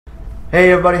Hey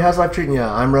everybody, how's life treating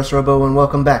ya? I'm RUSS ROBO and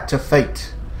welcome back to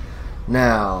Fate.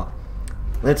 Now,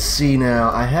 let's see now.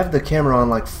 I have the camera on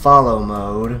like follow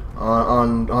mode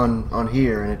on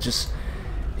here, and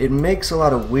it makes a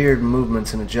lot of weird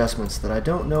movements and adjustments that I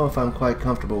don't know if I'm quite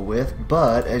comfortable with,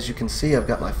 but as you can see I've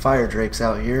got my fire drakes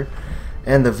out here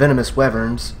and the venomous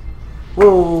wyverns.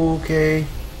 Whoa, okay.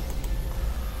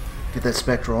 Get that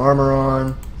spectral armor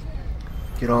on.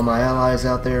 Get all my allies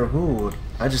out there. Ooh,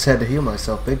 I just had to heal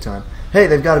myself big time. Hey,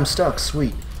 they've got him stuck.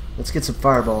 Sweet. Let's get some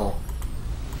fireball.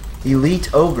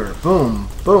 Elite ogre. Boom,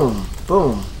 boom,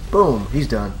 boom, boom. He's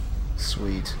done.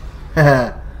 Sweet.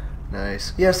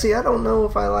 Nice. Yeah, see, I don't know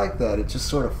if I like that. It just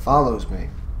sort of follows me.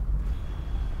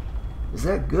 Is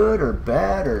that good or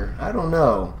bad or... I don't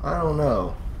know. I don't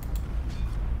know.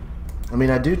 I mean,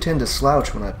 I do tend to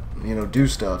slouch when I, do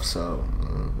stuff, so...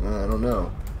 I don't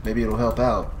know. Maybe it'll help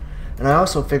out. And I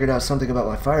also figured out something about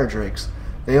my fire drakes.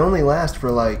 They only last for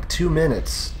like 2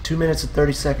 minutes. 2 minutes and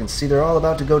 30 seconds. See, they're all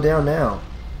about to go down now.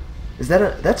 Is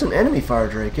that that's an enemy fire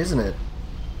drake, isn't it?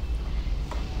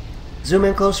 Zoom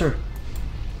in closer.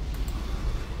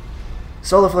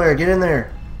 Solar flare, get in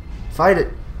there. Fight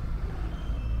it.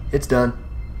 It's done.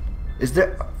 Is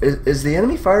the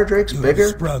enemy fire drakes bigger? You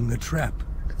have sprung the trap.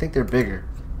 I think they're bigger.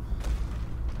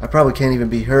 I probably can't even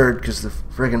be heard because the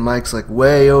friggin' mic's like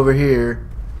way over here.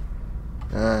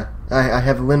 I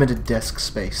have limited desk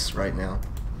space right now.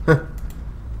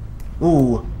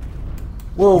 Ooh.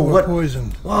 Whoa, what?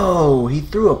 Poisoned. Whoa, he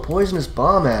threw a poisonous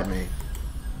bomb at me.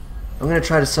 I'm gonna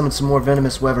try to summon some more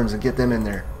venomous wyverns and get them in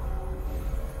there.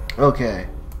 Okay.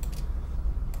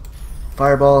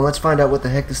 Fireball, and let's find out what the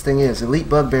heck this thing is. Elite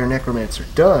Bugbear Necromancer.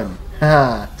 Done.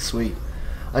 Haha, sweet.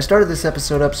 I started this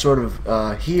episode up sort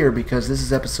of here because this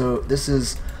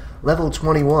is level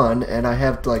 21, and I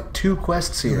have like 2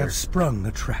 quests here. You have sprung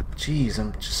the trap. Jeez,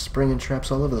 I'm just springing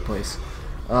traps all over the place.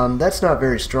 That's not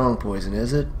very strong poison,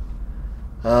 is it?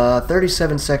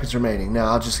 37 seconds remaining. Now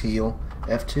I'll just heal.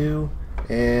 F2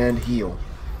 and heal.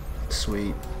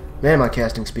 Sweet. Man, my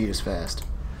casting speed is fast.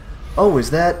 Oh, is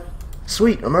that...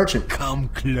 Sweet, a merchant. Come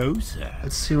closer.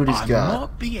 Let's see what he's got. I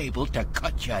might be able to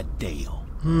cut you a deal.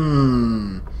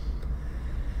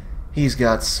 He's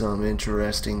got some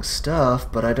interesting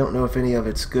stuff, but I don't know if any of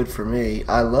it's good for me.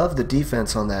 I love the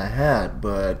defense on that hat,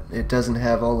 but it doesn't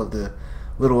have all of the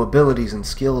little abilities and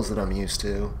skills that I'm used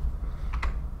to.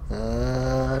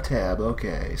 Tab,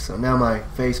 okay. So now my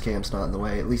face cam's not in the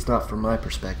way, at least not from my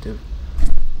perspective.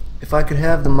 If I could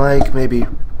have the mic maybe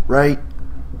right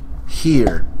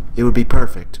here, it would be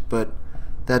perfect, but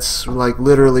that's like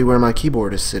literally where my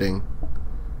keyboard is sitting.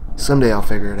 Someday I'll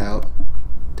figure it out.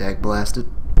 Dag blasted.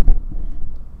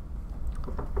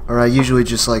 Or I usually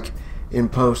just like in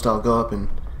post I'll go up and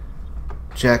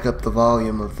jack up the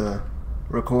volume of the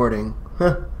recording.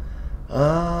 Huh.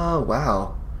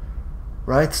 Wow.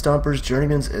 Wraith Stompers,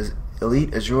 Journeyman's as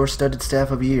elite as your studded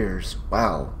staff of years.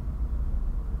 Wow.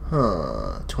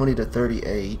 Huh. 20 to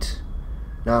 38.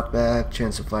 Knockback,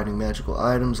 chance of fighting magical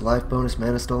items, life bonus,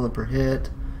 mana stolen per hit.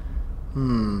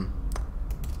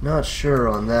 Not sure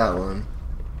on that one.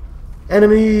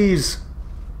 Enemies!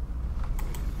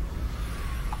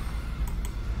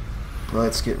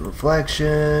 Let's get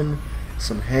reflection,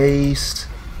 some haste,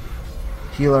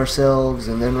 heal ourselves,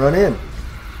 and then run in.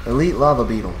 Elite Lava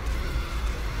Beetle.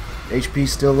 HP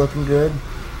still looking good.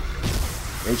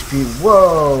 HP,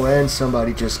 whoa, and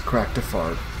somebody just cracked a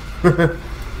fart.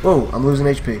 Whoa, I'm losing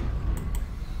HP.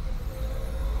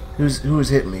 Who is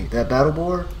hitting me? That battle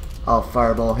boar? I'll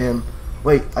fireball him.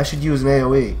 Wait, I should use an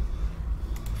AoE.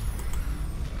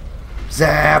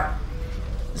 Zap!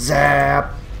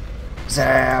 Zap!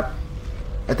 Zap!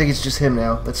 I think it's just him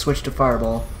now. Let's switch to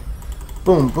fireball.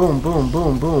 Boom, boom, boom,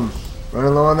 boom, boom.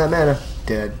 Running low on that mana.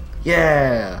 Dead.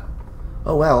 Yeah!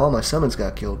 Oh wow, all my summons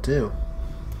got killed too.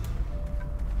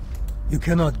 You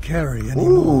cannot carry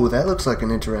anymore. Ooh, that looks like an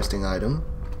interesting item.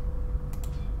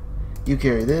 You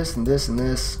carry this and this and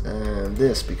this and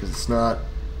this because it's not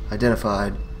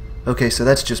identified. Okay, so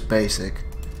that's just basic.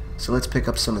 So let's pick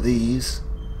up some of these.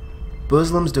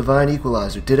 Buslam's Divine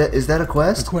Equalizer. Is that a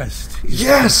quest? The quest is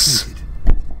yes! completed.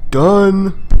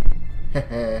 Done!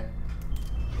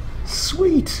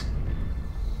 Sweet!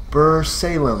 Bur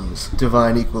Salem's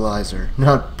Divine Equalizer.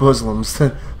 Not Buslam's.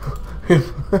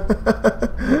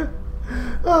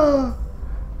 Oh,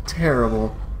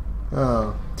 terrible.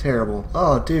 Oh, terrible.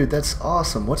 Oh, dude, that's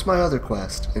awesome. What's my other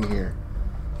quest in here?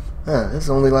 This is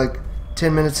only like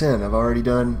 10 minutes in. I've already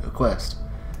done a quest.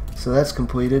 So that's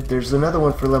completed. There's another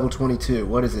one for level 22.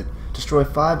 What is it? Destroy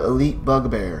 5 elite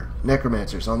bugbear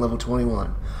necromancers on level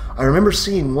 21. I remember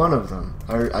seeing one of them.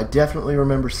 I definitely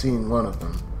remember seeing one of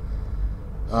them.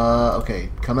 Okay,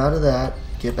 come out of that.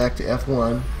 Get back to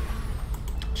F1.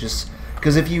 Just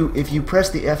because if you press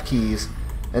the F keys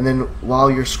and then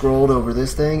while you're scrolled over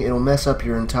this thing, it'll mess up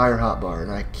your entire hotbar,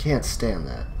 and I can't stand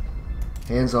that.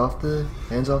 Hands off the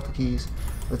keys.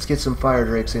 Let's get some fire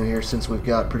drakes in here since we've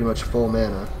got pretty much full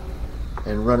mana,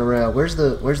 and run around. Where's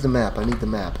the map? I need the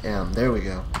map. M. There we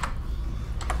go.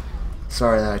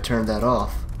 Sorry that I turned that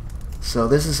off. So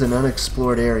this is an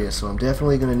unexplored area, so I'm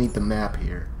definitely going to need the map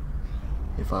here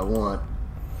if I want.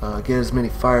 Get as many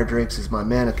fire drakes as my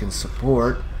mana can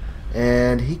support,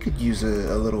 and he could use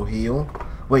a little heal.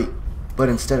 Wait, but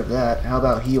instead of that, how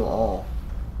about heal all?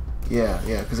 Yeah,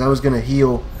 because I was going to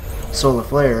heal Solar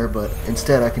Flare, but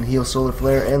instead I can heal Solar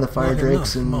Flare and the fire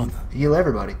drakes and heal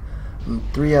everybody.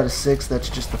 3 out of 6, that's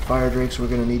just the fire drakes. We're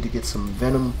going to need to get some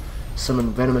venom,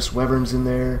 summon venomous wyverns in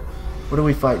there. What are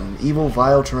we fighting? Evil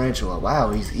Vile Tarantula.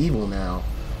 Wow, he's evil now.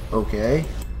 Okay.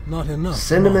 Not enough.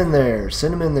 Send him in there.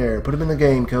 Send him in there. Put him in the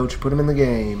game, coach. Put him in the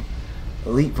game.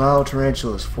 Elite Vile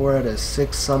Tarantulas. 4 out of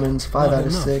 6 summons. 5 out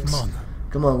of 6.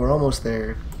 Come on, we're almost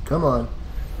there. Come on.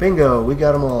 Bingo, we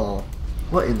got them all.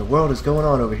 What in the world is going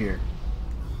on over here?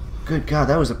 Good God,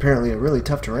 that was apparently a really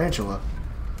tough tarantula.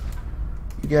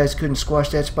 You guys couldn't squash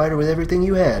that spider with everything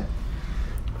you had.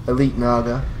 Elite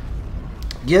Naga.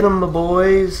 Get them, my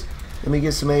boys. Let me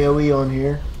get some AoE on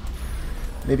here.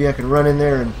 Maybe I can run in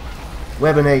there and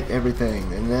webinate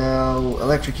everything. And now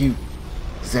electrocute.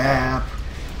 Zap.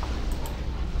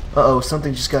 Uh-oh,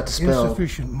 something just got dispelled.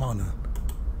 Insufficient mana.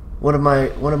 One of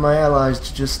my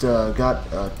allies just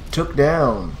got took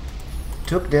down.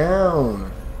 Took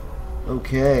down.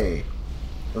 Okay.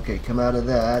 Okay, come out of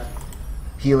that.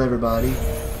 Heal everybody.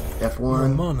 F1. Your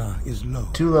mana is low.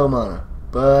 Too low mana.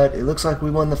 But it looks like we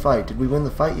won the fight. Did we win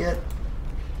the fight yet?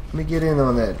 Let me get in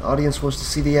on that. Audience wants to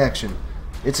see the action.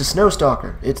 It's a snow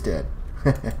stalker. It's dead.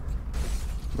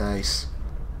 Nice.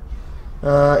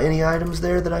 Any items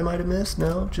there that I might have missed?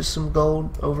 No? Just some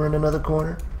gold over in another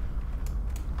corner?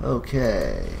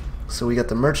 Okay. So we got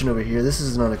the merchant over here. This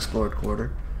is an unexplored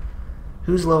quarter.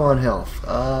 Who's low on health?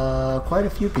 Quite a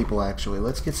few people actually.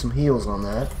 Let's get some heals on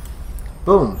that.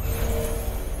 Boom.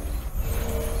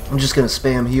 I'm just gonna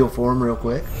spam heal for him real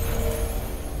quick.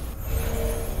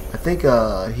 I think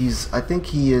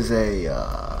he is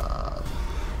a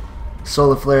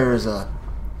Solar Flare is a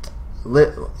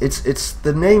it's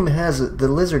the name has the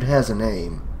lizard has a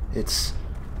name. It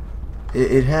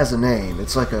has a name.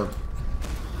 It's like a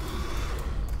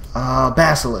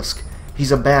basilisk.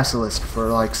 He's a basilisk for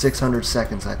like 600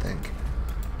 seconds, I think.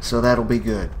 So that'll be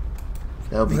good.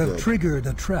 That'll be You good. have triggered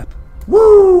a trap.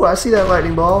 Woo! I see that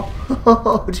lightning ball.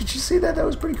 Did you see that? That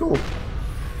was pretty cool.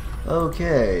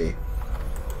 Okay.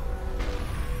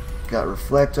 Got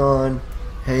reflect on.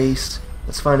 Haste.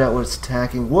 Let's find out what it's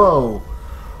attacking. Whoa!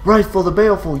 Rightful the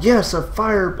Baleful. Yes, a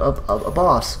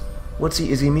boss. What's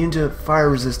he? Is he immune to fire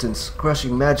resistance?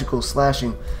 Crushing, magical,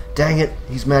 slashing. Dang it!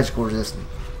 He's magical resistant.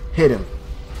 Hit him.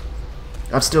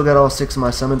 I've still got all 6 of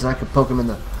my summons. I could poke him in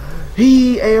the.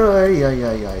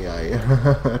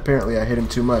 Apparently I hit him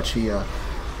too much. He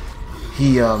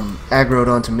aggroed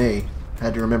onto me.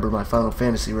 Had to remember my Final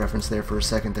Fantasy reference there for a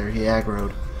second there. He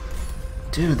aggroed.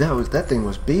 Dude, that thing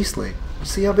was beastly.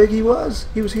 See how big he was?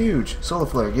 He was huge. Solar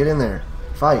Flare, get in there.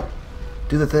 Fight.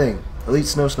 Do the thing. Elite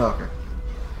Snow Stalker.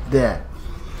 That.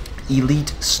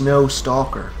 Elite Snow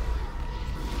Stalker.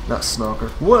 Not Stalker.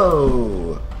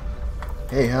 Whoa!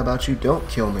 Hey, how about you don't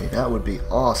kill me? That would be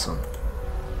awesome.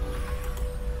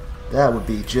 That would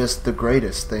be just the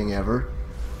greatest thing ever.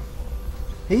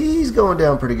 He's going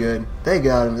down pretty good. They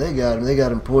got him. They got him. They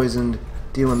got him poisoned.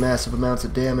 Dealing massive amounts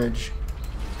of damage.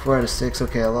 4 out of 6.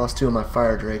 Okay, I lost 2 of my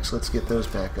fire drakes. Let's get those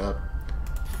back up.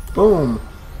 Boom.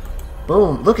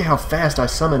 Boom. Look at how fast I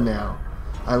summon now.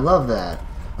 I love that.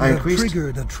 I increased.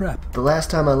 Triggered a trap. The last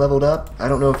time I leveled up, I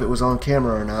don't know if it was on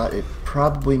camera or not. It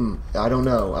probably, I don't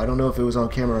know. I don't know if it was on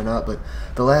camera or not, but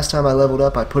the last time I leveled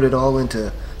up, I put it all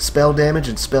into spell damage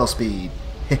and spell speed.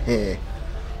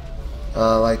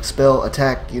 Like spell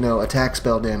attack, attack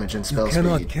spell damage and spell speed. You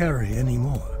cannot carry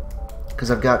anymore.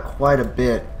 Because I've got quite a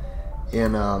bit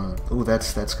in, ooh,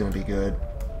 that's going to be good.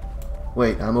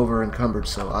 Wait, I'm over encumbered,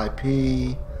 so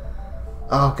IP.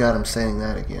 Oh god, I'm saying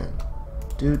that again.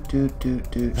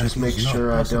 Just make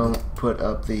sure I don't put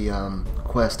up the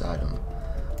quest item.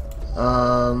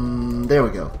 There we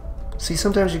go. See,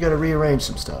 sometimes you gotta rearrange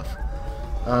some stuff.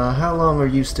 How long are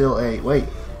you still a... Wait,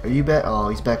 are you back? Oh,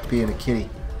 he's back to being a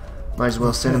kitty. Might as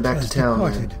well send him back to town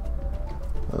then.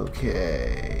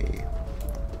 Okay.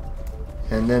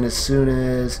 And then as soon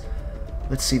as...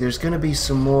 Let's see, there's gonna be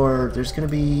some more... There's gonna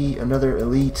be another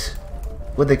elite...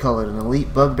 What'd they call it? An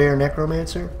elite bugbear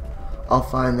necromancer? I'll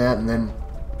find that and then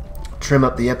trim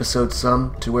up the episode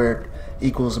some to where it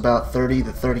equals about 30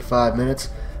 to 35 minutes,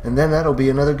 and then that'll be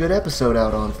another good episode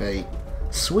out on Fate.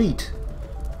 Sweet.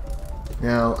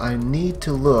 Now, I need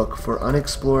to look for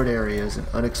unexplored areas and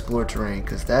unexplored terrain,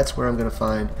 because that's where I'm going to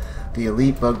find the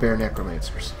elite bugbear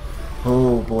necromancers.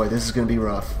 Oh boy, this is going to be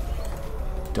rough.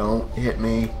 Don't hit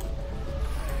me.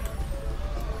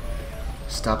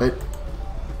 Stop it.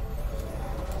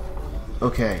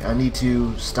 Okay, I need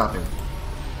to stop him.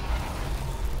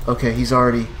 Okay, he's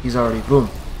already, boom.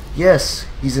 Yes,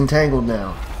 he's entangled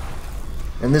now.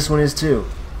 And this one is too.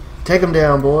 Take him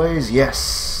down, boys.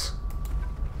 Yes.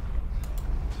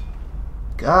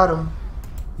 Got him.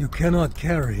 You cannot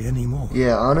carry anymore.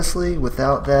 Yeah, honestly,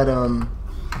 without that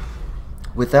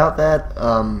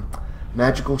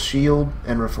magical shield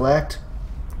and reflect,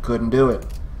 couldn't do it.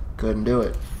 Couldn't do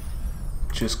it.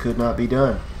 Just could not be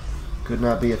done. Could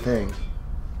not be a thing.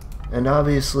 And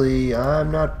obviously,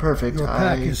 I'm not perfect. Your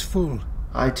pack is full.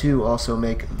 I too also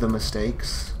make the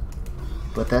mistakes.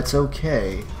 But that's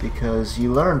okay, because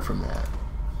you learn from that.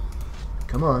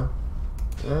 Come on.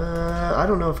 I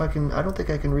don't know if I can. I don't think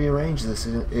I can rearrange this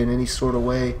in any sort of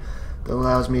way that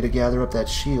allows me to gather up that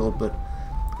shield, but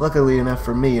luckily enough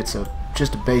for me, it's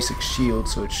just a basic shield,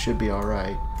 so it should be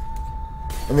alright.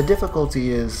 And the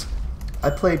difficulty is,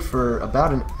 I played for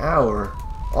about an hour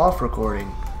off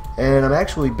recording, and I'm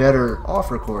actually better off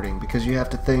recording, because you have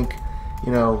to think,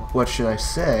 you know, what should I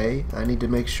say? I need to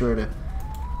make sure to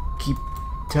keep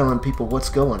telling people what's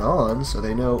going on, so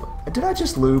they know. Did I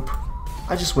just loop?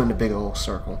 I just went in a big old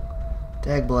circle.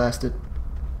 Dag blasted.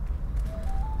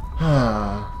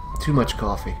 Too much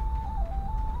coffee.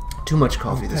 Too much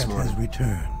coffee this morning. Has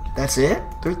returned. That's it?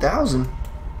 3,000?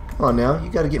 Come on now, you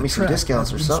gotta get me some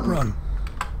discounts or something.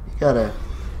 You gotta.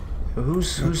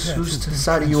 Whose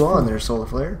side are you on there, Solar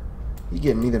Flare? You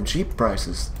getting me them cheap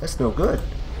prices? That's no good.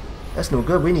 That's no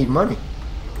good. We need money.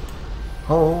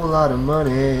 Whole lot of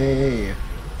money.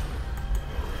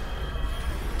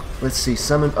 Let's see,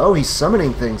 summon. Oh, he's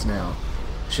summoning things now.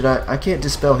 Should I? I can't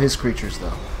dispel his creatures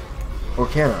though. Or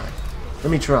can I? Let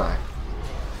me try.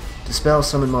 Dispel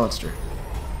summon monster.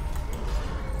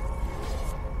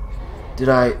 Did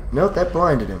I? Nope, that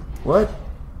blinded him. What?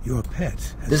 Your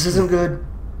pet. This isn't good.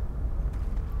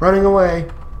 Running away.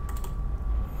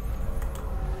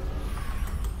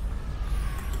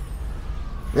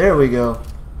 There we go.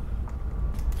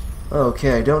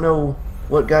 Okay, don't know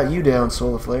what got you down,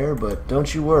 Solar Flare, but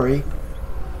don't you worry.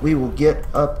 We will get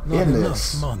up Not in enough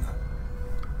this. Mana.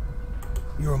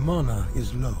 Your mana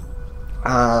is low.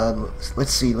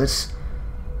 Let's see. The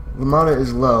mana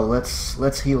is low.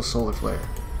 Let's heal Solar Flare.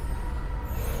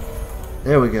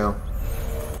 There we go.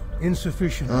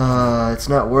 Insufficient. It's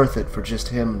not worth it for just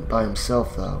him by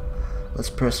himself, though. Let's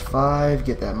press 5,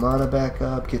 get that mana back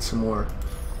up, get some more.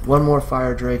 One more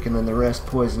Fire Drake, and then the rest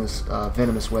poisonous,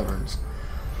 venomous wyverns.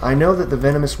 I know that the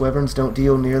venomous wyverns don't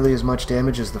deal nearly as much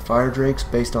damage as the Fire Drakes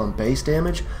based on base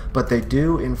damage, but they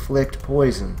do inflict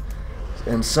poison.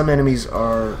 And some enemies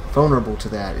are vulnerable to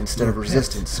that instead of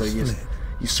resistance, so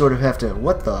you sort of have to...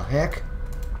 What the heck?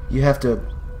 You have to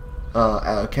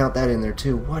count that in there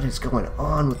too. What is going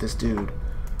on with this dude?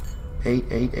 8,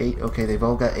 8, 8. Okay, they've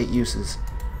all got 8 uses.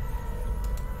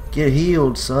 Get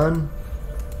healed, son.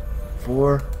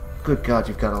 4. Good God,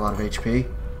 you've got a lot of HP.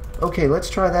 Okay, let's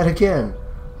try that again.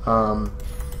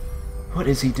 What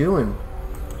is he doing?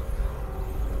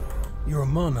 Your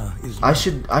mana is low. I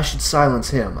should silence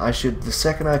him. The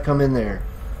second I come in there,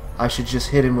 I should just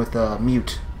hit him with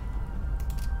mute.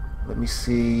 Let me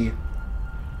see.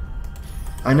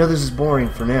 I know this is boring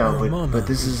for now, but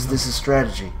this is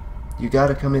strategy. You got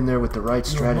to come in there with the right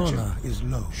strategy. Your mana is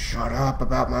low. Shut up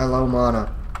about my low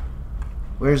mana.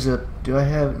 Where's the... Do I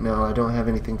have... No, I don't have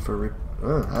anything for...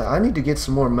 I need to get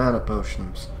some more mana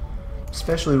potions.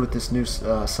 Especially with this new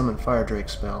Summon Fire Drake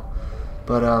spell.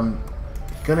 But,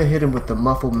 gonna hit him with the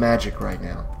Muffled Magic right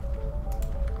now.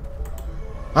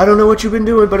 I don't know what you've been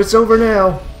doing, but it's over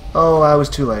now. Oh, I was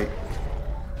too late.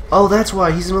 Oh, that's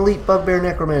why. He's an elite bugbear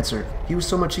necromancer. He was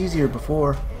so much easier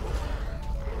before.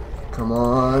 Come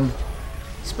on.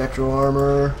 Spectral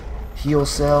armor. Heal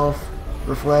self.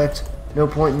 Reflect. No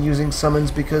point in using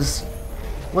summons because...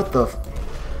 What the...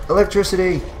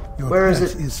 Electricity! Where is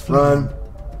it? Run.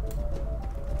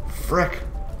 Frick.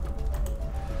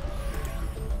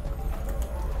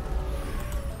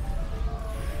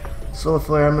 Solar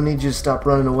Flare, I'm gonna need you to stop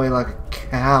running away like a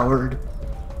coward.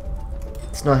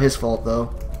 It's not his fault,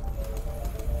 though.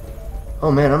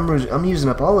 Oh man, I'm using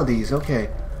up all of these. Okay.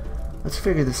 Let's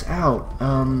figure this out.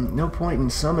 No point in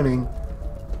summoning...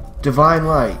 Divine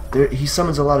Light. He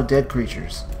summons a lot of dead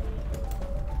creatures.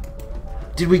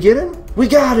 Did we get him? We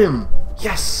got him!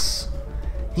 Yes!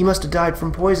 He must have died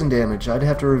from poison damage. I'd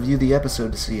have to review the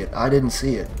episode to see it. I didn't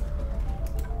see it.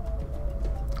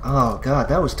 Oh, God,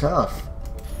 that was tough.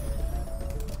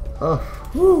 Oh,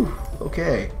 whew.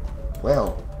 Okay.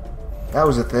 Well, that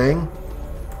was a thing.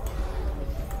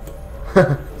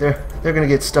 They're gonna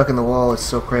get stuck in the wall. It's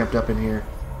so cramped up in here.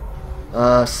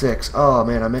 6. Oh,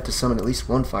 man, I meant to summon at least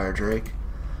one fire drake.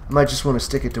 I might just want to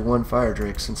stick it to one fire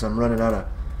drake since I'm running out of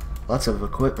lots of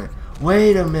equipment.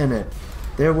 Wait a minute.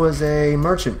 There was a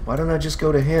merchant. Why don't I just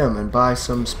go to him and buy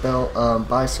some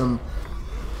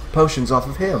potions off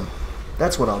of him?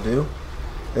 That's what I'll do.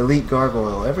 Elite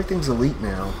gargoyle. Everything's elite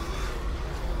now.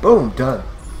 Boom, done.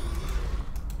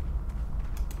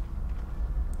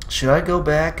 Should I go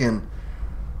back and...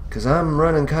 because I'm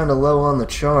running kind of low on the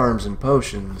charms and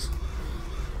potions.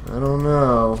 I don't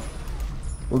know.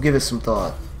 We'll give it some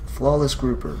thought. Flawless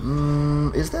grouper.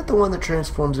 Is that the one that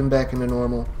transforms him back into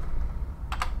normal?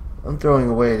 I'm throwing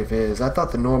away if it is. I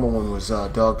thought the normal one was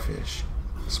dogfish.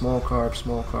 Small carp,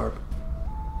 small carp.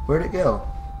 Where'd it go?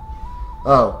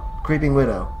 Oh, creeping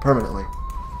widow. Permanently.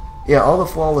 Yeah, all the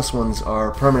flawless ones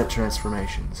are permanent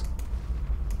transformations.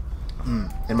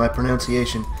 And my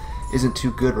pronunciation isn't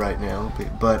too good right now,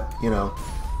 but you know,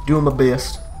 doing my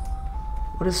best.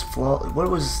 What is what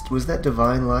was that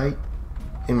divine light?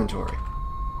 Inventory.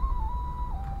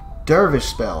 Dervish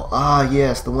spell. Ah,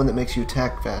 yes, the one that makes you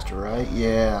attack faster, right?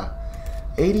 Yeah.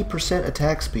 80%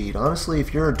 attack speed. Honestly,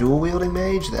 if you're a dual-wielding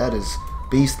mage, that is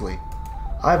beastly.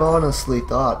 I've honestly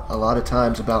thought a lot of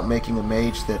times about making a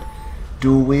mage that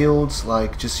dual wields,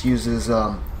 like just uses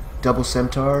double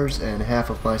centaurs, and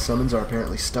half of my summons are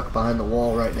apparently stuck behind the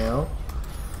wall right now.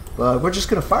 But we're just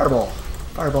gonna fireball.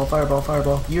 Fireball, fireball,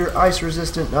 fireball. You're ice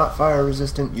resistant, not fire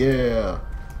resistant. Yeah.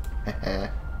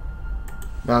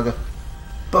 Naga.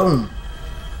 Boom.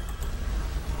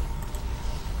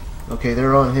 Okay,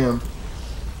 they're on him.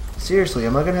 Seriously,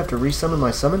 am I gonna have to resummon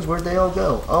my summons? Where'd they all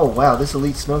go? Oh wow, this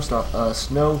elite snow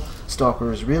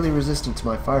stalker is really resistant to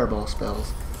my fireball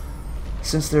spells.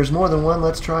 Since there's more than one,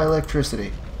 let's try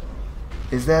electricity.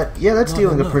 Is that... yeah, that's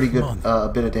dealing a pretty good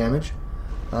bit of damage.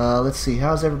 Let's see,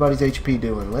 how's everybody's HP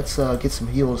doing? Let's get some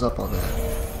heals up on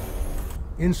that.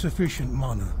 Insufficient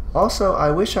mana. Also,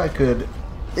 I wish I could...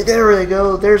 there they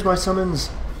go, there's my summons.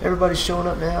 Everybody's showing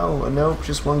up now. Nope,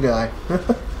 just one guy.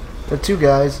 Two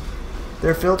guys.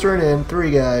 They're filtering in. 3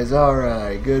 guys.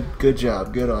 Alright, good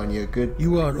job. Good on you. Good.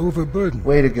 You are overburdened.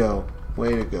 Way to go.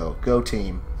 Way to go. Go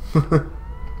team.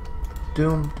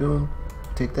 Doom.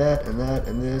 Take that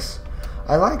and this.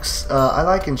 I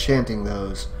like enchanting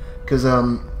those, because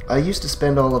I used to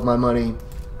spend all of my money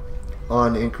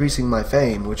on increasing my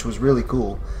fame, which was really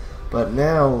cool. But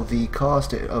now the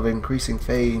cost of increasing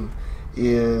fame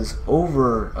is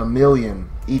over 1 million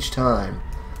each time,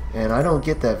 and I don't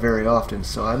get that very often.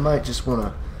 So I might just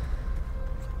want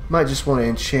to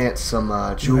enchant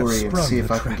some jewelry and see if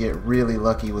I can get really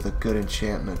lucky with a good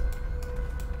enchantment.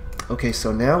 Okay,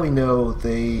 so now we know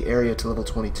the area to level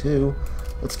 22.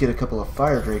 Let's get a couple of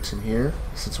fire drakes in here,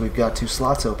 since we've got 2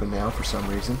 slots open now for some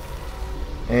reason.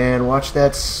 And watch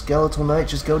that skeletal knight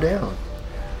just go down.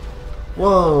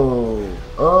 Whoa!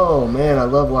 Oh man, I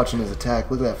love watching his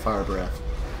attack. Look at that fire breath.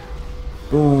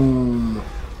 Boom!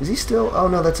 Is he still... oh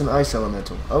no, that's an ice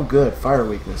elemental. Oh good, fire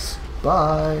weakness.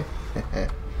 Bye!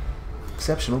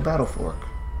 Exceptional battle fork.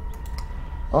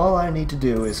 All I need to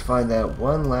do is find that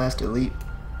one last elite...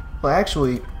 well,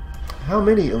 actually, how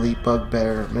many elite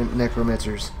bugbear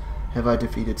necromancers have I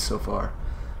defeated so far?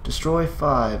 Destroy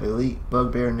 5 elite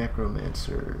bugbear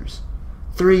necromancers.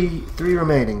 3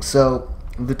 remaining. So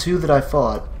the 2 that I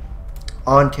fought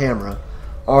on camera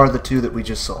are the 2 that we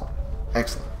just saw.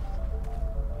 Excellent.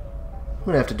 I'm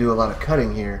gonna have to do a lot of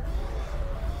cutting here.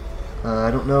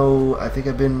 I don't know. I think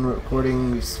I've been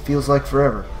recording. It feels like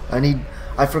forever.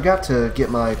 I forgot to get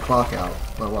my clock out.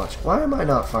 My watch. Why am I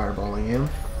not fireballing him?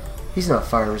 He's not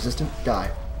fire resistant.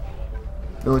 Die.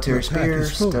 Military spear,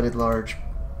 studded large.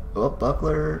 Oh,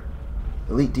 buckler.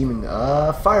 Elite demon.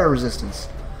 Fire resistance.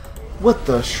 What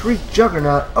the shriek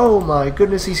juggernaut? Oh my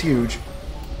goodness, he's huge.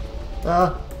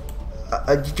 Nope,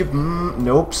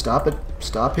 stop it.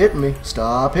 Stop hitting me.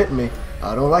 Stop hitting me.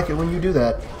 I don't like it when you do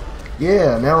that.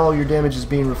 Yeah, now all your damage is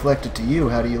being reflected to you.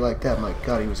 How do you like that? My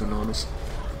god, he was enormous.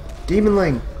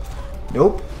 Demonling.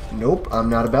 Nope. Nope, I'm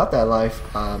not about that life.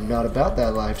 I'm not about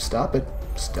that life. Stop it.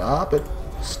 Stop it.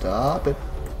 Stop it.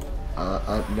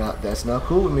 That's not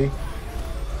cool with me.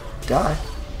 Die.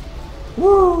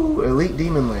 Woo! Elite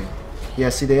Demonling. Yeah,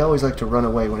 see, they always like to run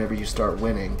away whenever you start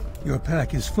winning. Your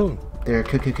pack is full. They're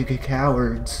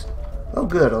cowards. Oh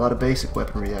good, a lot of basic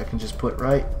weaponry I can just put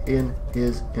right in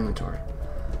his inventory.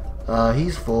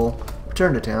 He's full.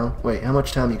 Return to town. Wait, how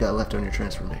much time you got left on your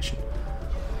transformation?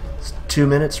 It's 2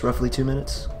 minutes, roughly 2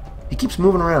 minutes. He keeps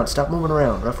moving around. Stop moving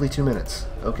around. Roughly 2 minutes.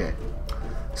 Okay.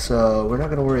 So we're not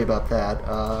going to worry about that.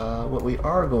 What we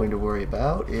are going to worry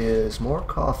about is more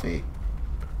coffee.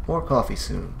 More coffee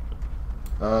soon.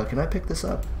 Can I pick this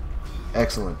up?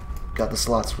 Excellent. Got the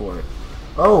slots for it.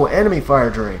 Oh, enemy fire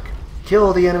drake.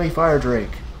 Kill the enemy fire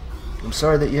drake. I'm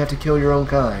sorry that you have to kill your own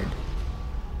kind.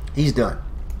 He's done.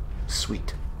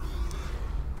 Sweet.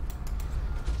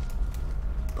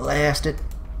 Blast it.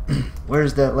 Where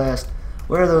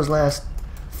are those last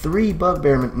 3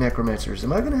 bugbear necromancers?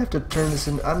 Am I gonna have to turn this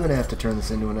in? I'm gonna have to turn this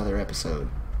into another episode.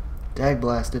 Dag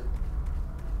blast it.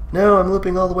 No, I'm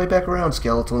looping all the way back around,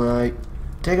 Skeletal Knight.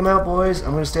 Take him out, boys.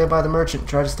 I'm gonna stand by the merchant and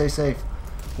try to stay safe.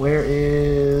 Where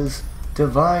is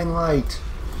Divine Light?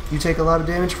 You take a lot of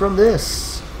damage from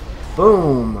this.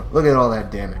 Boom! Look at all that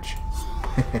damage.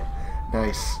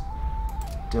 Nice.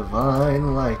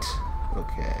 Divine Light.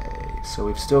 Okay, so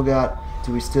we've still got...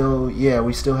 Yeah,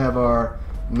 we still have our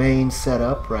main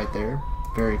setup right there.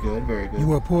 Very good, very good.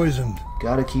 You are poisoned.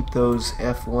 Gotta keep those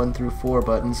F1 through 4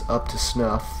 buttons up to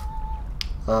snuff.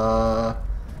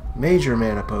 Major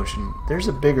mana potion. There's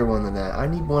a bigger one than that. I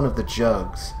need one of the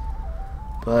jugs.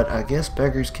 But I guess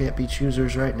beggars can't be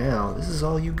choosers right now. This is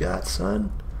all you got,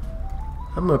 son?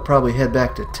 I'm gonna probably head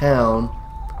back to town,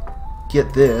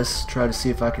 get this, try to see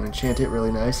if I can enchant it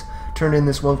really nice, turn in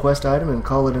this one quest item and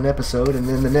call it an episode, and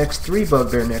then the next 3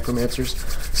 bugbear necromancers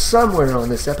somewhere on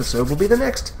this episode will be the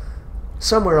next,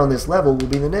 somewhere on this level will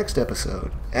be the next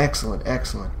episode. Excellent,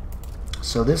 excellent.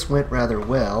 So this went rather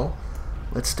well.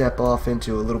 Let's step off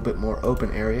into a little bit more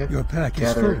open area. Your pack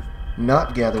is full.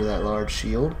 Not gather that large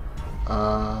shield.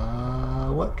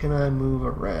 What can I move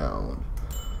around?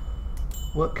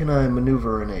 What can I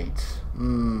maneuverate?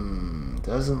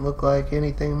 Doesn't look like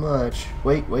anything much.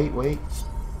 Wait.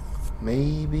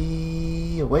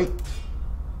 Maybe... Wait.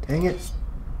 Dang it.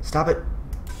 Stop it.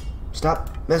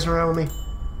 Stop messing around with me.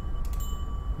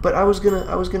 But I was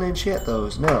gonna enchant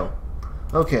those. No.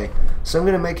 Okay. So I'm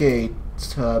gonna make a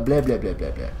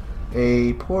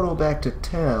a portal back to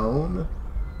town.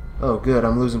 Oh, good.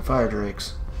 I'm losing fire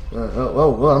drakes.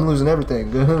 Well, I'm losing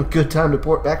everything. Good time to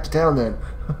port back to town then.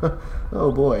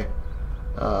 Oh boy.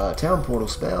 Town portal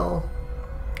spell.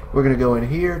 We're gonna go in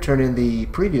here, turn in the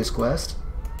previous quest.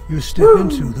 You step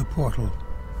into the portal.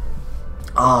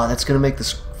 Ah, that's gonna make the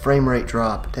frame rate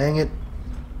drop. Dang it.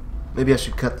 Maybe I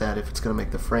should cut that if it's gonna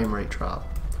make the frame rate drop.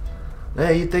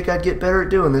 Hey, you'd think I'd get better at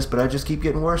doing this, but I just keep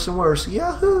getting worse and worse.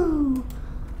 Yahoo!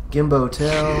 Gimbo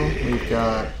Tell. We've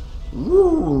got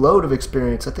load of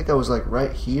experience. I think I was like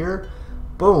right here.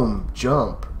 Boom,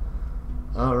 jump.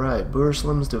 Alright,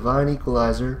 Burslim's Divine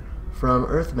Equalizer from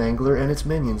Earthmangler and its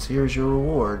minions. Here's your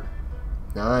reward.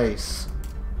 Nice.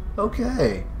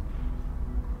 Okay.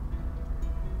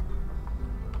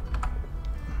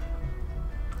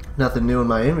 Nothing new in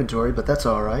my inventory, but that's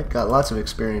alright. Got lots of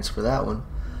experience for that one.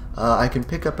 I can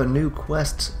pick up a new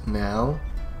quest now,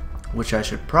 which I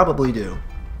should probably do.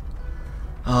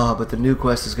 But the new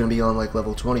quest is going to be on like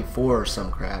level 24 or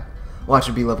some crap. Watch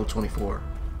it be level 24.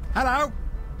 Hello?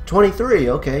 23,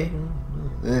 okay.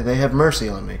 They have mercy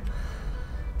on me.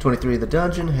 23, the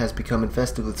dungeon has become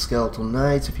infested with skeletal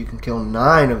knights. If you can kill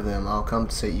 9 of them, I'll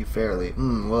compensate you fairly.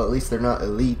 Well, at least they're not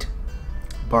elite.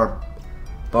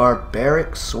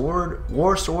 Barbaric sword?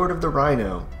 War sword of the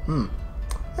rhino.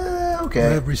 Okay.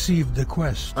 You have received the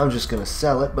quest. I'm just gonna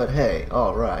sell it, but hey,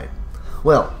 alright.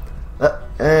 Well,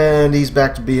 and he's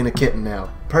back to being a kitten now.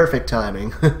 Perfect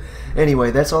timing. Anyway,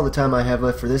 that's all the time I have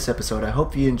left for this episode. I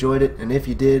hope you enjoyed it, and if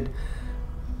you did,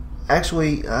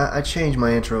 actually, I changed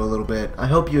my intro a little bit. I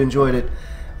hope you enjoyed it,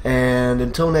 and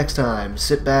until next time,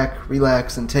 sit back,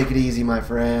 relax, and take it easy, my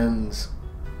friends.